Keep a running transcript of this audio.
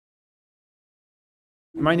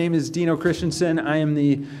My name is Dino Christensen. I am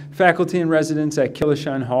the faculty in residence at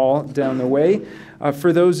Killeshan Hall down the way.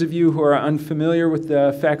 For those of you who are unfamiliar with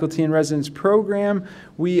the faculty in residence program,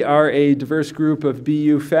 we are a diverse group of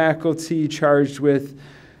BU faculty charged with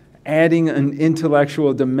adding an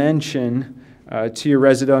intellectual dimension to your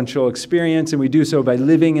residential experience, and we do so by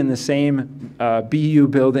living in the same BU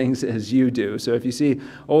buildings as you do. So if you see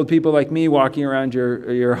old people like me walking around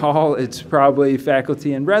your hall, it's probably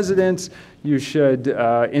faculty in residence. You should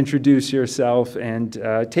introduce yourself and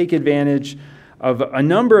take advantage of a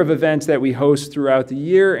number of events that we host throughout the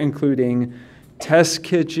year, including test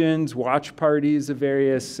kitchens, watch parties of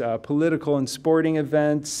various political and sporting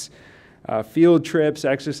events, field trips,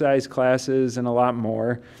 exercise classes, and a lot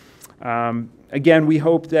more. Again, we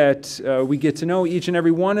hope that we get to know each and every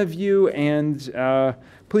one of you, and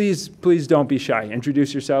please don't be shy.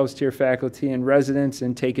 Introduce yourselves to your faculty and residents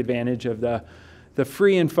and take advantage of the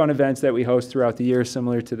free and fun events that we host throughout the year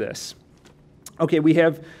similar to this. Okay,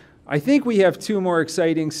 I think we have two more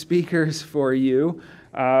exciting speakers for you,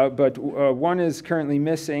 but one is currently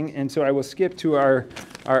missing, and so I will skip to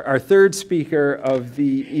our third speaker of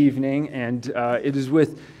the evening, and it is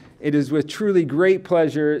with truly great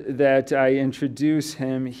pleasure that I introduce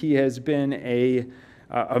him. He has been a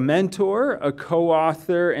mentor, a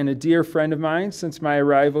co-author, and a dear friend of mine since my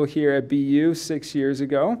arrival here at BU 6 years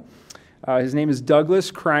ago. His name is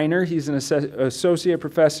Douglas Kriner. He's an associate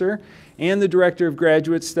professor and the director of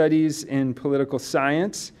graduate studies in political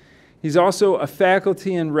science. He's also a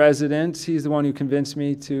faculty in residence. He's the one who convinced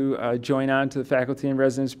me to join on to the faculty in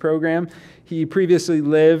residence program. He previously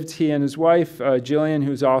lived, he and his wife, Jillian,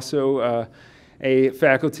 who's also a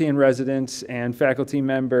faculty in residence and faculty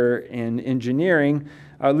member in engineering,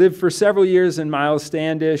 lived for several years in Miles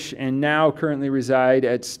Standish and now currently reside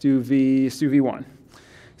at Stuvie 1.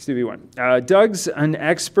 Doug's an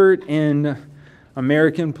expert in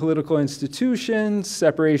American political institutions,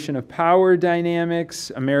 separation of power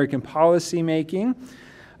dynamics, American policy making.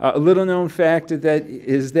 A little known fact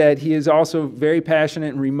is that he is also very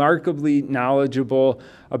passionate and remarkably knowledgeable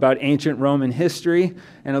about ancient Roman history,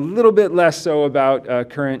 and a little bit less so about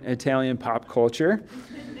current Italian pop culture.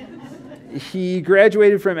 He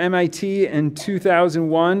graduated from MIT in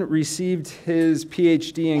 2001, received his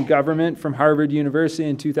PhD in government from Harvard University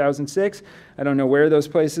in 2006. I don't know where those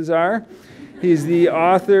places are. He's the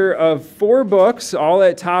author of 4 books, all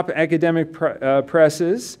at top academic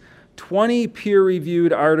presses, 20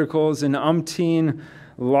 peer-reviewed articles, and umpteen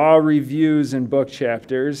law reviews and book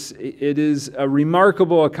chapters. It is a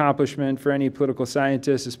remarkable accomplishment for any political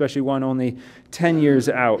scientist, especially one only 10 years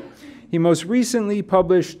out. He most recently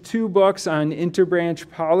published 2 books on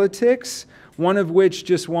interbranch politics, one of which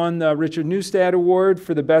just won the Richard Neustadt Award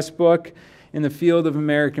for the best book in the field of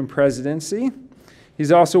American presidency.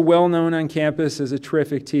 He's also well known on campus as a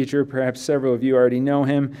terrific teacher. Perhaps several of you already know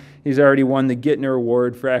him. He's already won the Gittner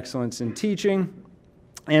Award for excellence in teaching.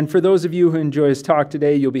 And for those of you who enjoy his talk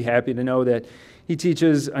today, you'll be happy to know that he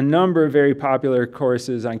teaches a number of very popular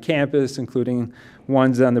courses on campus, including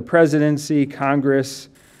ones on the presidency, Congress,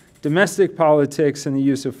 domestic politics, and the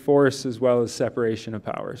use of force, as well as separation of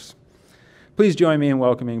powers. Please join me in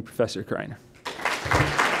welcoming Professor Kriner.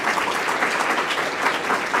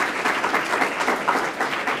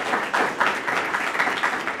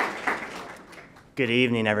 Good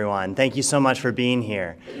evening, everyone. Thank you so much for being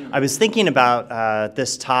here. I was thinking about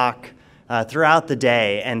this talk throughout the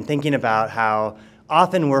day and thinking about how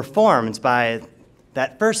often we're formed by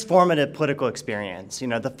that first formative political experience,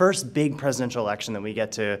 the first big presidential election that we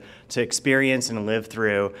get to experience and live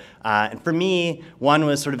through. And for me, one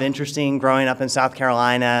was sort of interesting growing up in South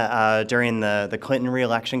Carolina during the Clinton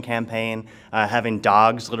re-election campaign, having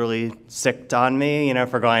dogs literally sicked on me,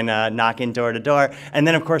 for going knocking door to door. And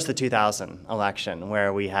then, of course, the 2000 election,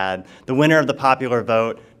 where we had the winner of the popular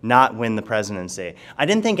vote not win the presidency. I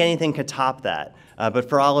didn't think anything could top that. But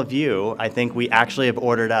for all of you, I think we actually have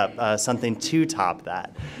ordered up something to top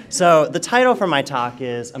that. So the title for my talk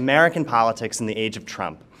is American Politics in the Age of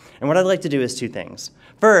Trump. And what I'd like to do is 2 things.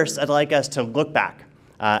 First, I'd like us to look back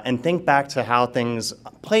and think back to how things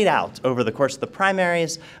played out over the course of the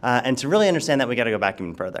primaries and to really understand that we got to go back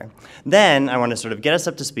even further. Then I want to sort of get us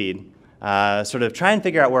up to speed, sort of try and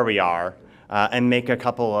figure out where we are, and make a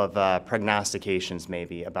couple of prognostications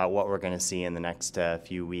maybe about what we're going to see in the next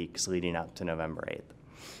few weeks leading up to November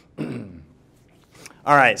 8th.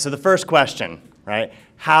 All right, so the first question, right?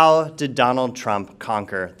 How did Donald Trump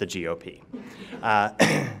conquer the GOP?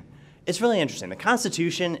 It's really interesting. The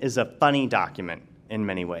Constitution is a funny document in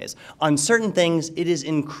many ways. On certain things, it is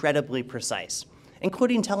incredibly precise.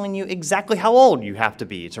 including telling you exactly how old you have to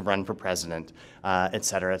be to run for president, et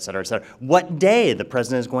cetera, et cetera, et cetera. What day the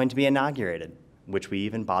president is going to be inaugurated, which we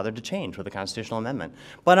even bothered to change with the constitutional amendment.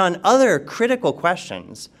 But on other critical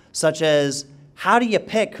questions, such as how do you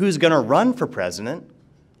pick who's going to run for president,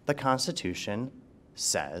 the Constitution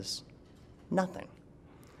says nothing.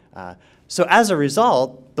 So as a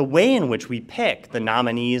result, the way in which we pick the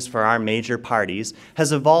nominees for our major parties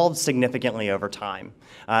has evolved significantly over time.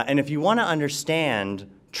 And if you want to understand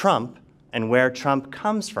Trump and where Trump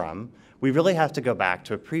comes from, we really have to go back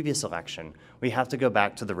to a previous election. We have to go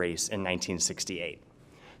back to the race in 1968.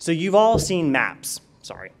 So you've all seen maps,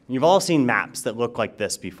 you've all seen maps that look like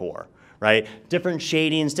this before, right? Different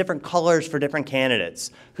shadings, different colors for different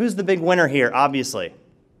candidates. Who's the big winner here? Obviously,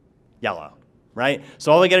 yellow, right?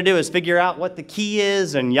 So all we got to do is figure out what the key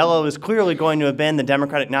is, and yellow is clearly going to have been the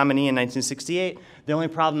Democratic nominee in 1968. The only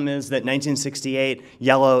problem is that 1968,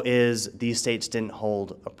 yellow is these states didn't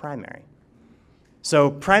hold a primary.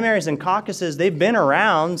 So primaries and caucuses, they've been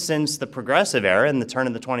around since the progressive era in the turn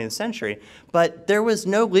of the 20th century, but there was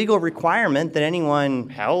no legal requirement that anyone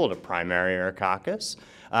held a primary or a caucus.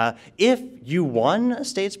 If you won a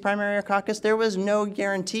state's primary or caucus, there was no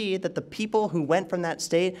guarantee that the people who went from that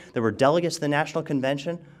state that were delegates to the National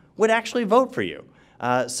Convention would actually vote for you.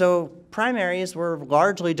 So primaries were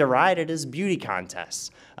largely derided as beauty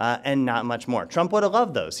contests and not much more. Trump would have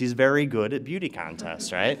loved those. He's very good at beauty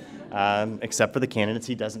contests, right? Except for the candidates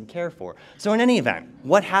he doesn't care for. So in any event,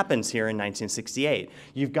 what happens here in 1968?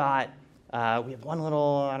 You've got we have one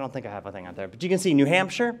little, I don't think I have a thing out there, but you can see New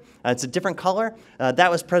Hampshire. It's a different color. That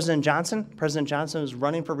was President Johnson. President Johnson was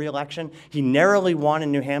running for re-election. He narrowly won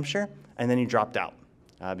in New Hampshire, and then he dropped out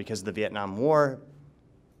because of the Vietnam War.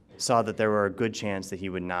 Saw that there were a good chance that he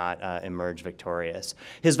would not emerge victorious.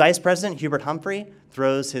 His vice president, Hubert Humphrey,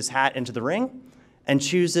 throws his hat into the ring and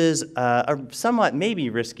chooses a somewhat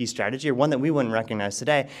maybe risky strategy, or one that we wouldn't recognize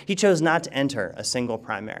today. He chose not to enter a single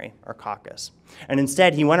primary or caucus. And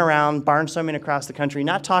instead, he went around barnstorming across the country,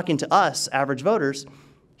 not talking to us, average voters.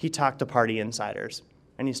 He talked to party insiders,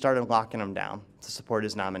 and he started locking them down to support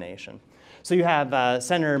his nomination. So you have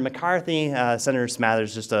Senator McCarthy, Senator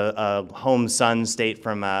Smathers, just a home son state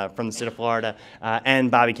from the state of Florida,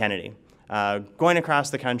 and Bobby Kennedy. Going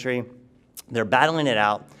across the country, they're battling it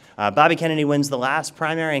out. Bobby Kennedy wins the last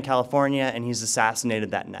primary in California, and he's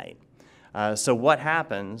assassinated that night. So what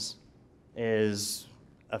happens is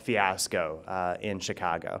a fiasco in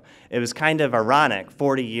Chicago. It was kind of ironic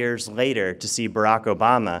 40 years later to see Barack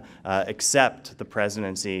Obama accept the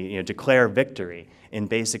presidency, declare victory in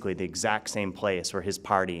basically the exact same place where his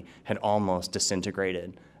party had almost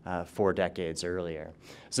disintegrated 4 decades earlier.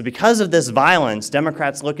 So because of this violence,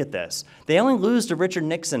 Democrats look at this. They only lose to Richard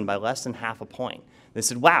Nixon by less than half a point. They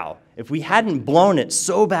said, wow, if we hadn't blown it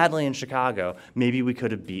so badly in Chicago, maybe we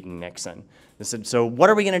could have beaten Nixon. They said, so what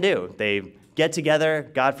are we going to do? They get together,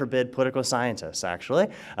 God forbid, political scientists, actually,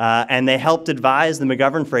 and they helped advise the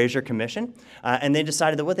McGovern-Fraser Commission, and they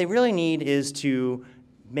decided that what they really need is to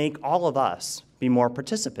make all of us be more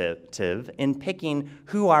participative in picking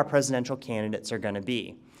who our presidential candidates are going to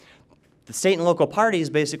be. The state and local parties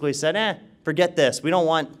basically said, forget this. We don't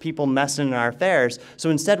want people messing in our affairs, so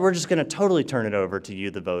instead we're just going to totally turn it over to you,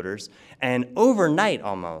 the voters. And overnight,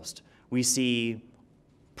 almost, we see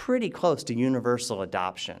pretty close to universal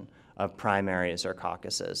adoption of primaries or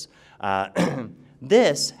caucuses.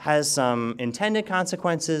 This has some intended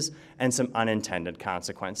consequences and some unintended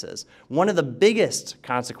consequences. One of the biggest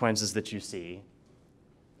consequences that you see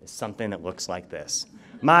is something that looks like this.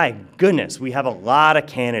 My goodness, we have a lot of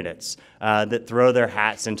candidates that throw their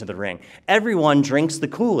hats into the ring. Everyone drinks the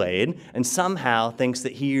Kool-Aid and somehow thinks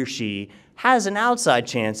that he or she has an outside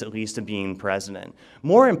chance, at least, of being president.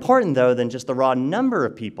 More important, though, than just the raw number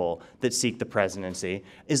of people that seek the presidency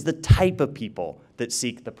is the type of people that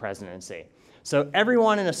seek the presidency. So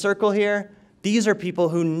everyone in a circle here, these are people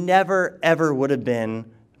who never, ever would have been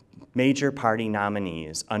major party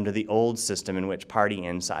nominees under the old system in which party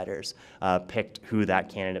insiders picked who that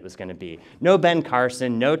candidate was going to be. No Ben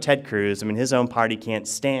Carson, no Ted Cruz. I mean, his own party can't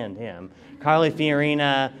stand him. Carly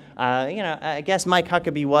Fiorina, I guess Mike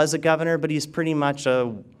Huckabee was a governor, but he's pretty much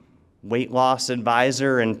a weight loss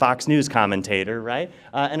advisor and Fox News commentator, right?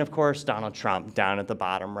 And of course, Donald Trump down at the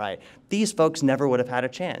bottom right. These folks never would have had a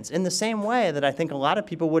chance. In the same way that I think a lot of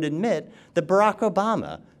people would admit that Barack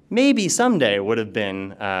Obama maybe someday would have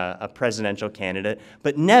been a presidential candidate,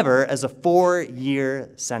 but never as a 4-year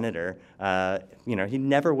senator. He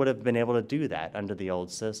never would have been able to do that under the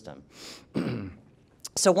old system.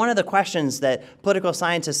 So one of the questions that political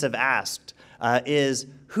scientists have asked is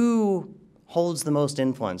who holds the most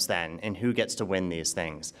influence then and who gets to win these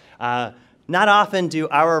things? Not often do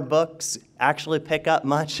our books actually pick up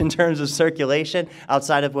much in terms of circulation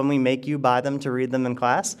outside of when we make you buy them to read them in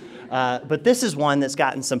class. But this is one that's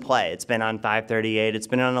gotten some play. It's been on 538. It's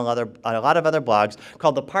been on a lot of other blogs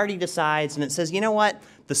called The Party Decides. And it says, you know what?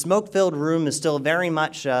 The smoke-filled room is still very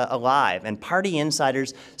much alive. And party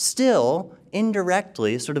insiders still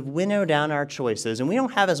indirectly sort of winnow down our choices. And we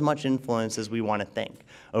don't have as much influence as we want to think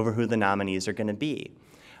over who the nominees are going to be.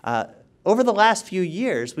 Over the last few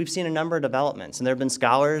years, we've seen a number of developments, and there have been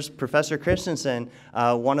scholars, Professor Christensen,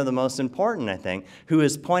 one of the most important, I think, who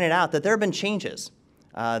has pointed out that there have been changes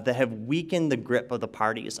that have weakened the grip of the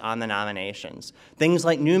parties on the nominations. Things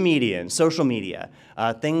like new media and social media,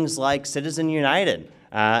 things like Citizen United,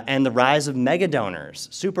 and the rise of mega donors,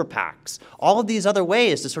 super PACs, all of these other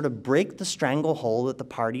ways to sort of break the stranglehold that the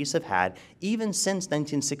parties have had even since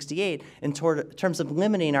 1968 in terms of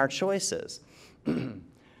limiting our choices.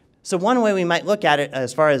 So one way we might look at it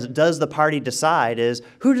as far as does the party decide is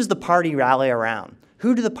who does the party rally around?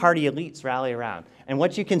 Who do the party elites rally around? And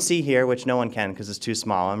what you can see here, which no one can because it's too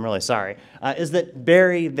small, I'm really sorry, is that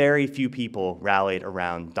very, very few people rallied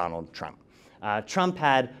around Donald Trump. Trump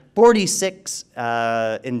had 46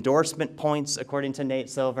 endorsement points, according to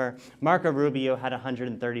Nate Silver. Marco Rubio had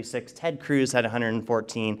 136. Ted Cruz had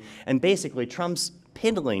 114. And basically, Trump's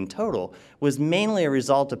piddling total was mainly a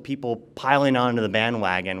result of people piling onto the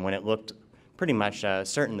bandwagon when it looked pretty much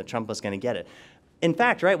certain that Trump was going to get it. In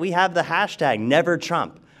fact, right, we have the hashtag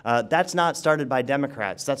 #NeverTrump. That's not started by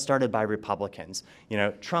Democrats. That's started by Republicans. You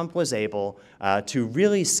know, Trump was able to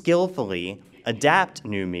really skillfully adapt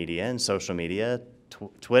new media and social media,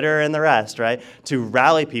 Twitter and the rest, right, to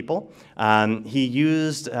rally people. He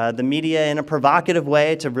used the media in a provocative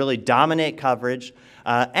way to really dominate coverage.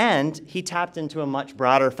 And he tapped into a much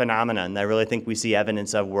broader phenomenon that I really think we see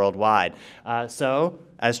evidence of worldwide. So,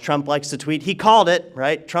 as Trump likes to tweet, he called it,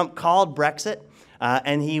 right? Trump called Brexit,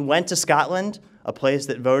 and he went to Scotland, a place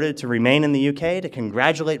that voted to remain in the UK, to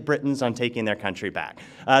congratulate Britons on taking their country back.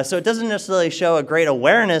 So it doesn't necessarily show a great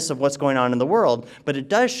awareness of what's going on in the world, but it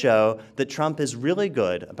does show that Trump is really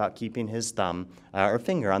good about keeping his thumb or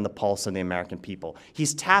finger on the pulse of the American people.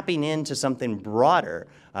 He's tapping into something broader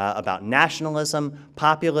about nationalism,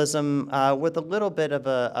 populism, with a little bit of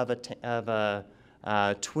a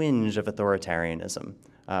twinge of authoritarianism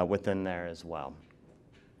within there as well.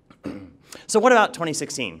 So what about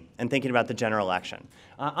 2016 and thinking about the general election?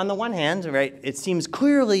 On the one hand, right, it seems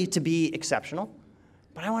clearly to be exceptional,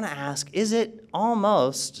 but I want to ask, is it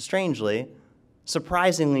almost, strangely,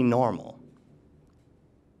 surprisingly normal?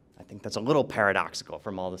 I think that's a little paradoxical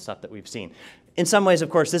from all the stuff that we've seen. In some ways, of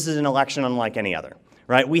course, this is an election unlike any other,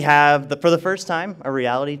 right? We have, for the first time, a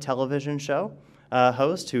reality television show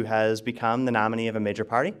host who has become the nominee of a major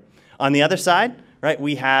party. On the other side, right,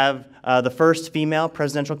 we have the first female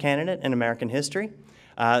presidential candidate in American history.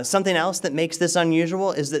 Something else that makes this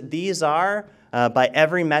unusual is that these are, by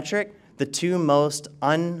every metric, the two most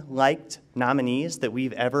unliked nominees that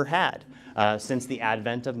we've ever had since the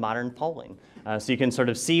advent of modern polling. So you can sort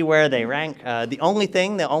of see where they rank. The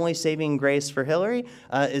only saving grace for Hillary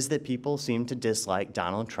is that people seem to dislike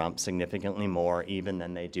Donald Trump significantly more even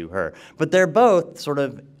than they do her. But they're both sort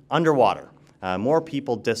of underwater. More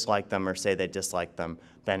people dislike them or say they dislike them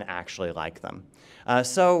than actually like them.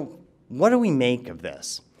 So what do we make of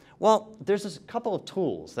this? Well, there's a couple of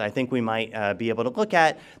tools that I think we might be able to look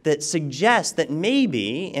at that suggest that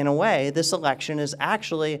maybe, in a way, this election is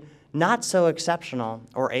actually not so exceptional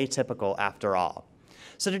or atypical after all.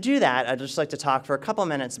 So to do that, I'd just like to talk for a couple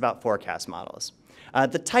minutes about forecast models.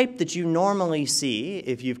 The type that you normally see,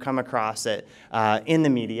 if you've come across it in the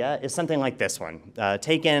media, is something like this one,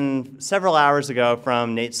 taken several hours ago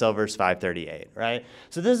from Nate Silver's 538, right?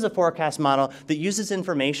 So this is a forecast model that uses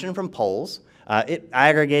information from polls. It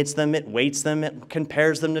aggregates them, it weights them, it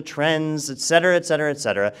compares them to trends, et cetera, et cetera, et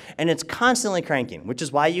cetera. And it's constantly cranking, which is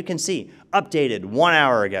why you can see updated 1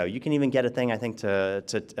 hour ago. You can even get a thing, I think,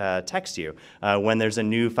 to text you when there's a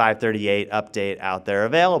new 538 update out there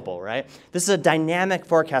available, right? This is a dynamic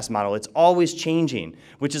forecast model. It's always changing,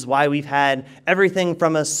 which is why we've had everything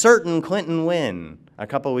from a certain Clinton win a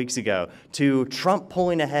couple weeks ago to Trump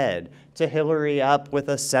pulling ahead to Hillary up with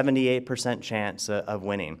a 78% chance of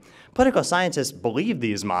winning. Political scientists believe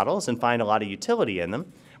these models and find a lot of utility in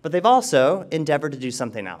them, but they've also endeavored to do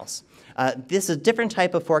something else. This is a different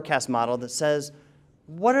type of forecast model that says,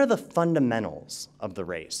 what are the fundamentals of the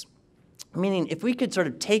race? Meaning, if we could sort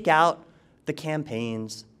of take out the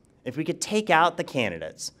campaigns, if we could take out the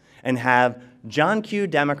candidates and have John Q.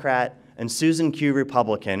 Democrat and Susan Q.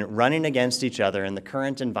 Republican running against each other in the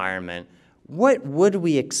current environment, what would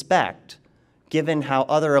we expect given how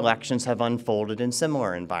other elections have unfolded in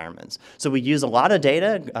similar environments. So we use a lot of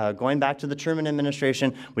data, going back to the Truman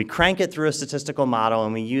administration. We crank it through a statistical model,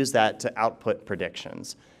 and we use that to output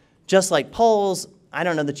predictions. Just like polls, I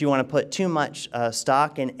don't know that you want to put too much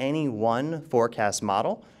stock in any one forecast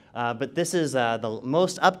model, but this is the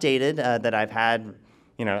most updated that I've had,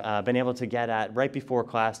 been able to get at right before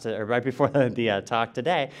class, or right before the talk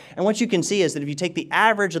today. And what you can see is that if you take the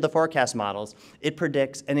average of the forecast models, it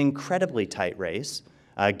predicts an incredibly tight race,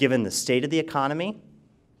 given the state of the economy,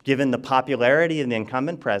 given the popularity of the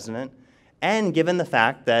incumbent president, and given the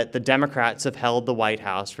fact that the Democrats have held the White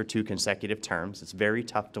House for 2 consecutive terms. It's very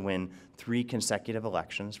tough to win 3 consecutive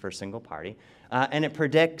elections for a single party. And it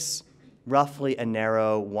predicts roughly a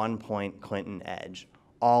narrow 1-point Clinton edge,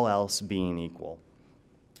 all else being equal.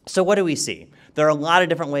 So what do we see? There are a lot of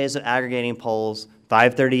different ways of aggregating polls.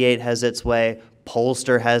 538 has its way.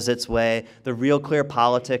 Pollster has its way. The Real Clear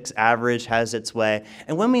Politics average has its way.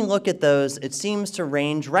 And when we look at those, it seems to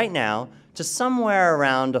range right now to somewhere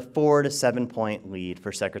around a 4 to 7 point lead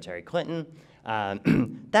for Secretary Clinton.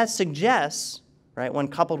 That suggests, right, when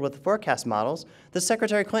coupled with the forecast models, that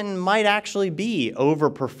Secretary Clinton might actually be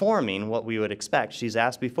overperforming what we would expect. She's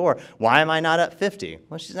asked before, why am I not at 50?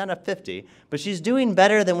 Well, she's not at 50, but she's doing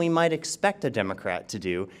better than we might expect a Democrat to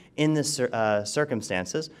do in this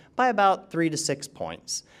circumstances by about 3 to 6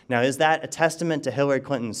 points. Now, is that a testament to Hillary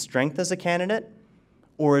Clinton's strength as a candidate,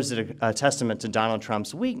 or is it a testament to Donald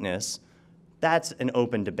Trump's weakness? That's an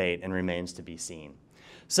open debate and remains to be seen.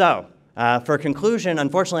 So, for a conclusion,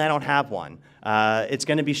 unfortunately, I don't have one. It's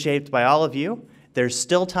going to be shaped by all of you. There's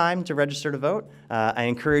still time to register to vote. I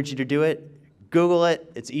encourage you to do it. Google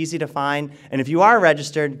it. It's easy to find. And if you are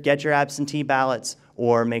registered, get your absentee ballots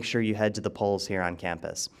or make sure you head to the polls here on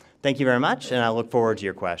campus. Thank you very much, and I look forward to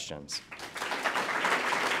your questions.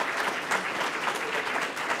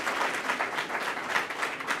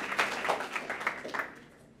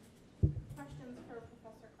 Questions for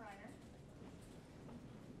Professor Kriner?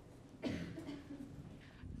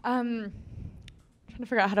 Trying to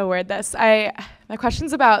figure out how to word this. My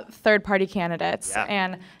question's about third-party candidates,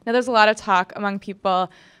 and now there's a lot of talk among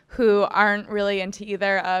people who aren't really into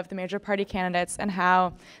either of the major party candidates and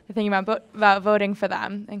how they're thinking about voting for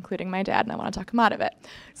them, including my dad, and I want to talk him out of it.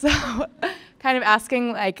 So, kind of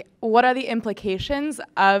asking, like, what are the implications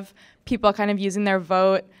of people kind of using their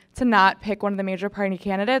vote to not pick one of the major party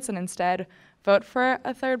candidates and instead vote for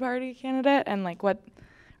a third-party candidate, and like, what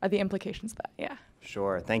are the implications of that? Yeah.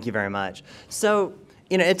 Sure, thank you very much. So,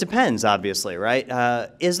 it depends, obviously, right?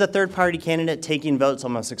 Is the third-party candidate taking votes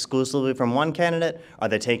almost exclusively from one candidate? Are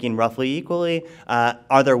they taking roughly equally?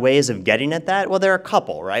 Are there ways of getting at that? Well, there are a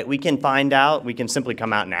couple, right? We can find out, we can simply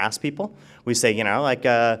come out and ask people. We say,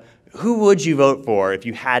 who would you vote for if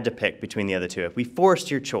you had to pick between the other two? If we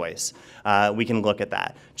forced your choice, we can look at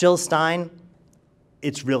that. Jill Stein,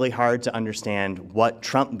 it's really hard to understand what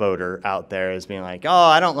Trump voter out there is being like, oh,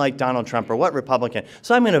 I don't like Donald Trump, or what Republican,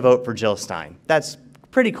 so I'm going to vote for Jill Stein. That's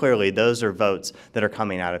pretty clearly, those are votes that are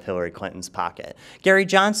coming out of Hillary Clinton's pocket. Gary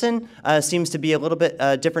Johnson seems to be a little bit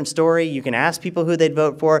different story. You can ask people who they'd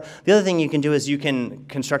vote for. The other thing you can do is you can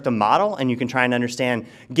construct a model, and you can try and understand,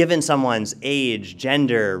 given someone's age,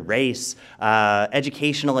 gender, race,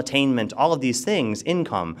 educational attainment, all of these things,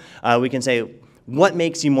 income, we can say, what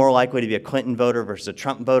makes you more likely to be a Clinton voter versus a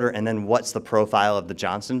Trump voter, and then what's the profile of the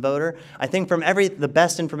Johnson voter? I think from the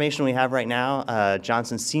best information we have right now,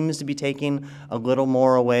 Johnson seems to be taking a little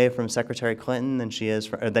more away from Secretary Clinton than he is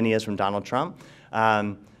from Donald Trump.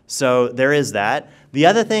 So there is that. The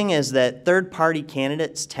other thing is that third-party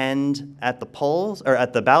candidates tend at the polls, or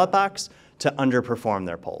at the ballot box, to underperform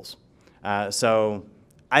their polls. So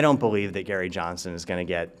I don't believe that Gary Johnson is going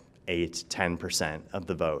to get 8, 10% of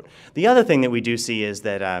the vote. The other thing that we do see is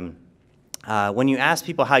that when you ask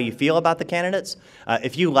people how you feel about the candidates,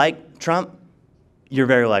 if you like Trump, you're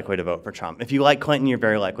very likely to vote for Trump. If you like Clinton, you're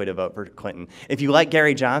very likely to vote for Clinton. If you like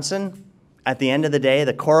Gary Johnson, at the end of the day,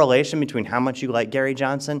 the correlation between how much you like Gary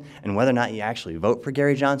Johnson and whether or not you actually vote for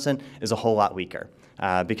Gary Johnson is a whole lot weaker.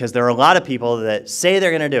 Because there are a lot of people that say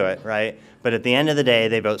they're going to do it, right? But at the end of the day,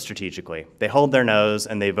 they vote strategically. They hold their nose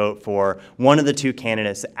and they vote for one of the two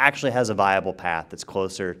candidates that actually has a viable path that's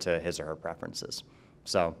closer to his or her preferences.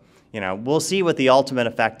 So, we'll see what the ultimate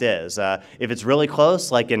effect is. If it's really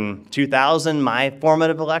close, like in 2000, my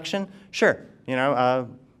formative election, sure, Nader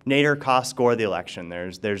Koss scored the election.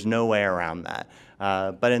 There's no way around that.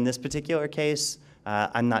 But in this particular case,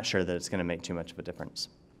 I'm not sure that it's going to make too much of a difference.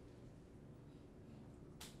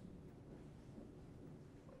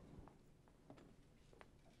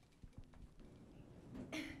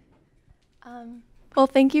 Well,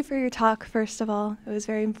 thank you for your talk, first of all. It was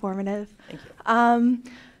very informative. Thank you.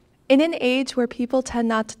 In an age where people tend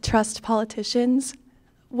not to trust politicians,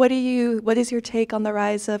 what is your take on the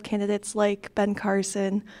rise of candidates like Ben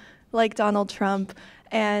Carson, like Donald Trump,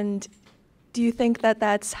 and do you think that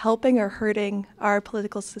that's helping or hurting our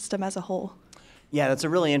political system as a whole? Yeah, that's a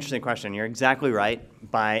really interesting question. You're exactly right.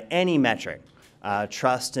 By any metric,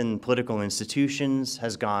 trust in political institutions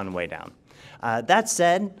has gone way down. That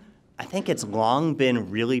said, I think it's long been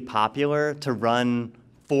really popular to run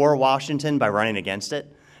for Washington by running against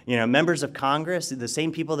it. You know, members of Congress, the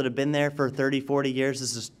same people that have been there for 30, 40 years,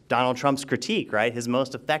 this is Donald Trump's critique, right? His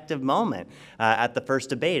most effective moment at the first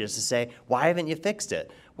debate is to say, why haven't you fixed it?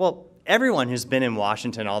 Well, everyone who's been in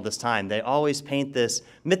Washington all this time, they always paint this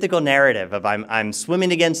mythical narrative of I'm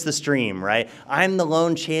swimming against the stream, right? I'm the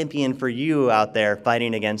lone champion for you out there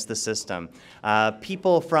fighting against the system.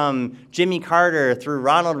 People from Jimmy Carter through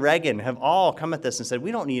Ronald Reagan have all come at this and said,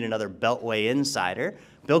 we don't need another Beltway insider.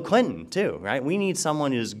 Bill Clinton, too, right? We need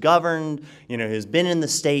someone who's governed, you know, who's been in the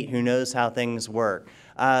state, who knows how things work.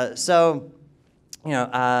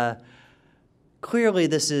 Clearly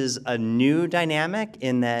this is a new dynamic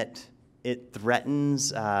in that it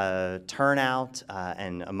threatens turnout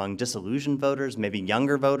and among disillusioned voters, maybe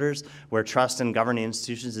younger voters, where trust in governing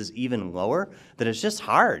institutions is even lower, that it's just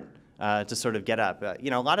hard to sort of get up. A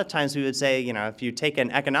lot of times we would say, if you take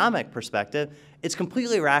an economic perspective, it's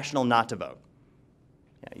completely rational not to vote.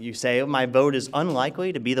 You say, oh, my vote is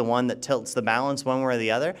unlikely to be the one that tilts the balance one way or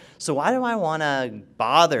the other, so why do I want to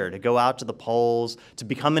bother to go out to the polls, to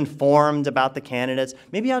become informed about the candidates?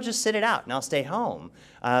 Maybe I'll just sit it out and I'll stay home.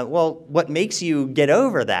 Well, what makes you get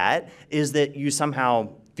over that is that you somehow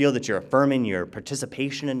feel that you're affirming your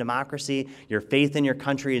participation in democracy, your faith in your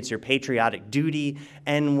country, it's your patriotic duty,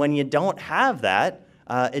 and when you don't have that,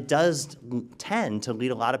 it does tend to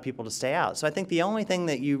lead a lot of people to stay out. So I think the only thing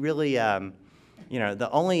that you really the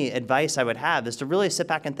only advice I would have is to really sit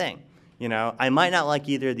back and think. I might not like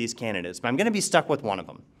either of these candidates, but I'm going to be stuck with one of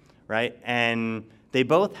them, right? And they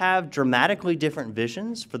both have dramatically different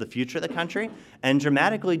visions for the future of the country and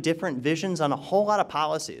dramatically different visions on a whole lot of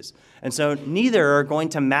policies. And so neither are going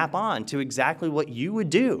to map on to exactly what you would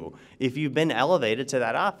do if you've been elevated to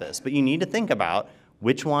that office. But you need to think about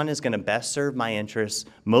which one is going to best serve my interests,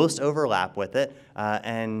 most overlap with it,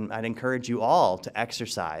 and I'd encourage you all to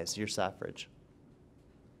exercise your suffrage.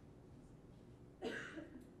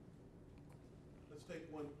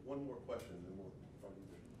 One more question, and then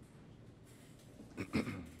we'll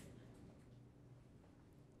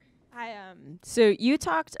Hi. So you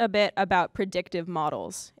talked a bit about predictive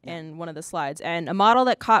models in one of the slides, and a model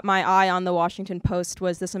that caught my eye on the Washington Post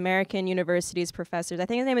was this American University's professor. I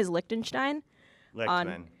think his name is Lichtenstein.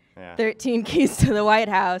 On 13 Keys to the White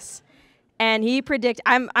House. And he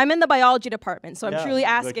I'm in the biology department, so I'm truly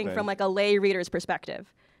asking from like a lay reader's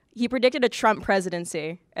perspective. He predicted a Trump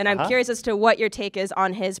presidency, and I'm curious as to what your take is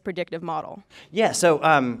on his predictive model. Yeah, so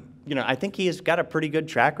I think he's got a pretty good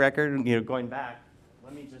track record. Going back,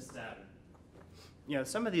 let me just,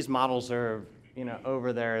 some of these models are,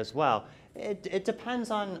 over there as well. It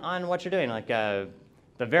depends on what you're doing. Like the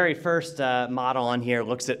very first model on here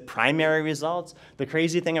looks at primary results. The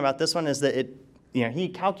crazy thing about this one is that he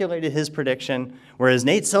calculated his prediction, whereas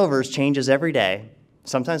Nate Silver's changes every day.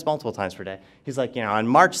 Sometimes multiple times per day. He's like, on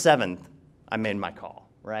March 7th, I made my call,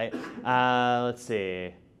 right? Let's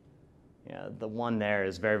see. The one there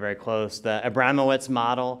is very, very close. The Abramowitz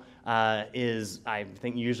model is, I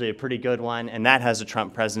think, usually a pretty good one, and that has a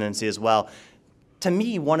Trump presidency as well. To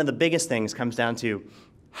me, one of the biggest things comes down to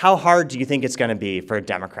how hard do you think it's going to be for a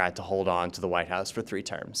Democrat to hold on to the White House for 3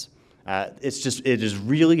 terms? It is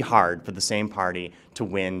really hard for the same party to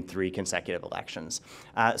win 3 consecutive elections.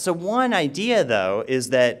 So one idea, though, is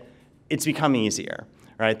that it's become easier,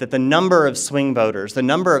 right? That the number of swing voters, the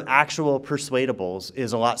number of actual persuadables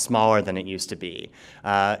is a lot smaller than it used to be,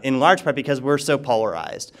 in large part because we're so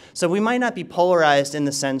polarized. So we might not be polarized in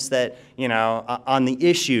the sense that, on the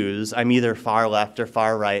issues, I'm either far left or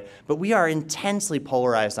far right, but we are intensely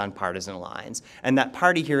polarized on partisan lines. And that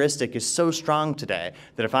party heuristic is so strong today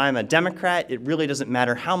that if I'm a Democrat, it really doesn't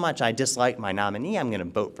matter how much I dislike my nominee, I'm going to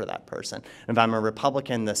vote for that person. If I'm a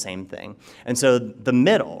Republican, the same thing. And so the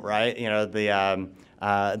middle, right,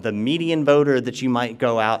 the median voter that you might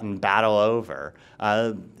go out and battle over,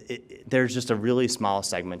 there's just a really small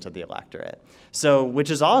segment of the electorate. So, which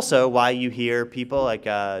is also why you hear people like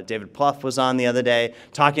David Plouffe was on the other day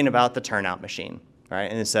talking about the turnout machine, right?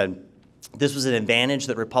 And he said, this was an advantage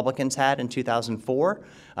that Republicans had in 2004.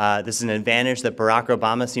 This is an advantage that Barack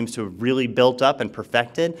Obama seems to have really built up and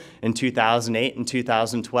perfected in 2008 and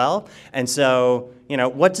 2012. And so, you know,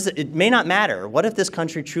 what does it may not matter. What if this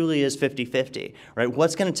country truly is 50-50, right?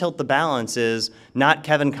 What's going to tilt the balance is not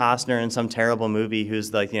Kevin Costner in some terrible movie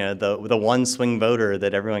who's like, you know, the one swing voter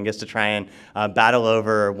that everyone gets to try and battle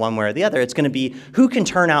over one way or the other. It's going to be who can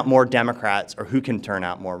turn out more Democrats or who can turn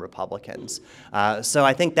out more Republicans. So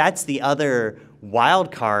I think that's the other wild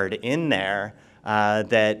card in there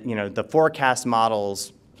that, you know, the forecast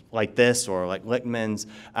models like this or like Lichtman's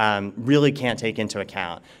really can't take into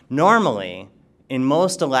account. Normally, in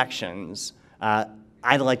most elections,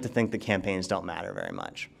 I'd like to think the campaigns don't matter very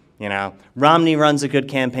much. You know, Romney runs a good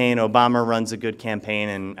campaign, Obama runs a good campaign,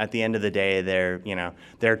 and at the end of the day,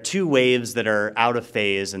 they're two waves that are out of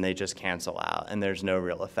phase and they just cancel out, and there's no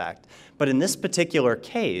real effect. But in this particular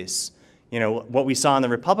case, you know, what we saw in the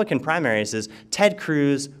Republican primaries is Ted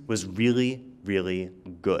Cruz was really, really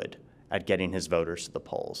good at getting his voters to the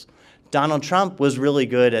polls. Donald Trump was really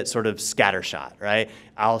good at sort of scattershot, right?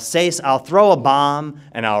 I'll throw a bomb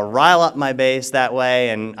and I'll rile up my base that way,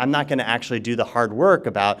 and I'm not going to actually do the hard work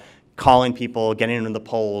about calling people, getting into the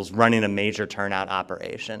polls, running a major turnout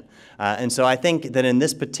operation. And so I think that in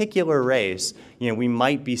this particular race, you know, we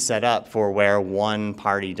might be set up for where one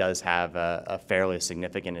party does have a fairly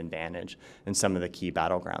significant advantage in some of the key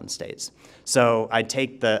battleground states. So I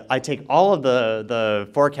take all of the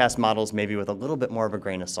forecast models maybe with a little bit more of a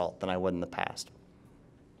grain of salt than I would in the past.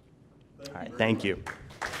 All right, thank you.